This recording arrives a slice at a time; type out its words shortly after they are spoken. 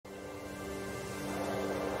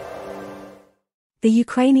The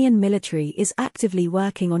Ukrainian military is actively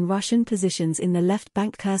working on Russian positions in the left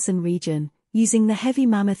bank Kherson region, using the heavy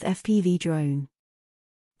Mammoth FPV drone.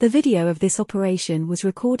 The video of this operation was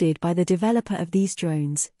recorded by the developer of these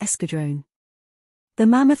drones, Escadrone. The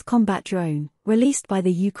Mammoth combat drone, released by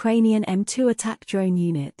the Ukrainian M2 attack drone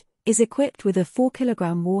unit, is equipped with a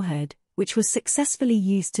 4-kilogram warhead, which was successfully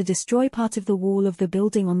used to destroy part of the wall of the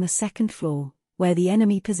building on the second floor, where the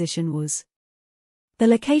enemy position was. The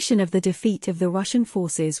location of the defeat of the Russian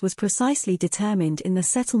forces was precisely determined in the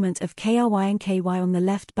settlement of Kryny on the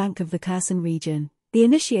left bank of the Kherson region. The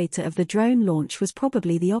initiator of the drone launch was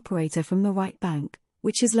probably the operator from the right bank,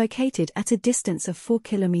 which is located at a distance of 4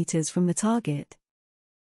 kilometers from the target.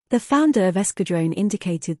 The founder of Escadrone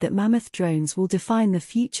indicated that Mammoth drones will define the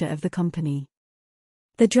future of the company.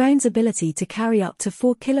 The drone's ability to carry up to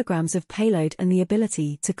 4 kilograms of payload and the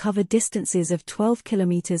ability to cover distances of 12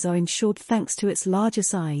 kilometers are ensured thanks to its larger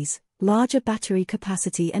size, larger battery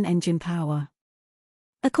capacity and engine power.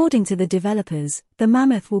 According to the developers, the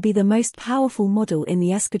Mammoth will be the most powerful model in the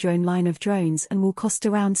Escadrone line of drones and will cost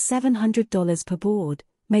around $700 per board,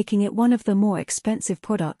 making it one of the more expensive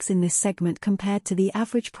products in this segment compared to the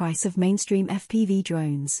average price of mainstream FPV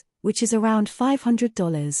drones, which is around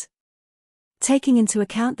 $500. Taking into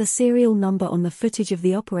account the serial number on the footage of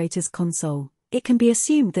the operator's console, it can be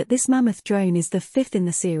assumed that this Mammoth drone is the fifth in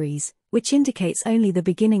the series, which indicates only the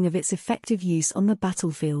beginning of its effective use on the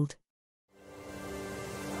battlefield.